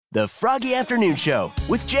The Froggy Afternoon Show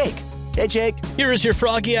with Jake. Hey, Jake. Here is your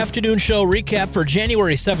Froggy Afternoon Show recap for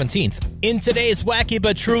January 17th. In today's Wacky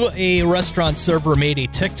But True, a restaurant server made a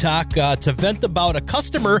TikTok to vent about a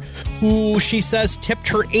customer who she says tipped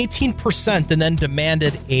her 18% and then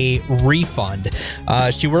demanded a refund.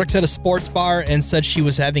 She works at a sports bar and said she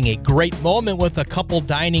was having a great moment with a couple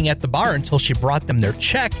dining at the bar until she brought them their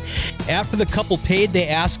check. After the couple paid, they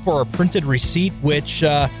asked for a printed receipt, which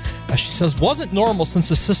she says wasn't normal since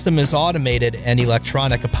the system is automated and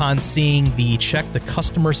electronic. Upon seeing the check, the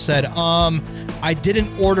customer said, I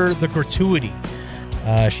didn't order the gratuity.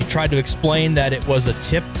 She tried to explain that it was a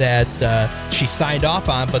tip that she signed off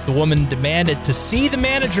on, but the woman demanded to see the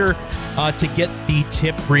manager to get the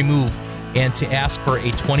tip removed and to ask for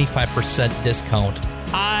a 25% discount.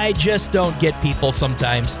 I just don't get people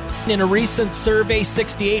sometimes. In a recent survey,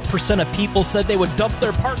 68% of people said they would dump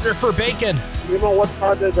their partner for bacon. You know what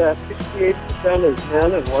part of that 68% is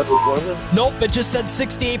men and what is women? Nope, it just said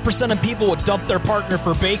 68% of people would dump their partner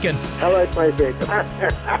for bacon. I like my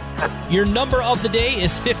bacon. Your number of the day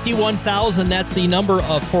is 51,000. That's the number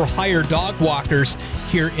of for-hire dog walkers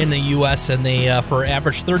here in the U.S., and they for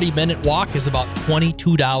average 30-minute walk is about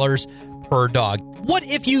 $22 per dog. What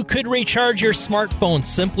if you could recharge your smartphone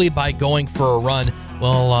simply by going for a run?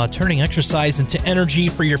 Well, turning exercise into energy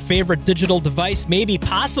for your favorite digital device may be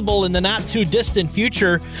possible in the not-too-distant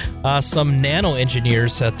future. Some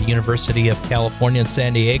nano-engineers at the University of California in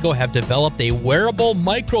San Diego have developed a wearable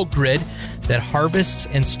microgrid that harvests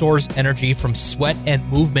and stores energy from sweat and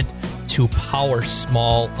movement to power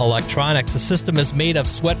small electronics. The system is made of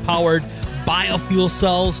sweat-powered biofuel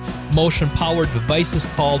cells, motion-powered devices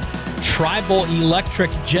called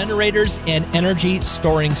triboelectric generators, and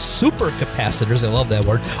energy-storing supercapacitors. I love that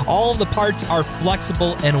word. All of the parts are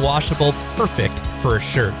flexible and washable, perfect for a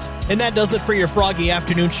shirt. And that does it for your Froggy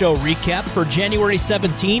Afternoon Show recap for January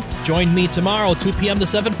 17th. Join me tomorrow, 2 p.m. to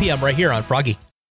 7 p.m. right here on Froggy.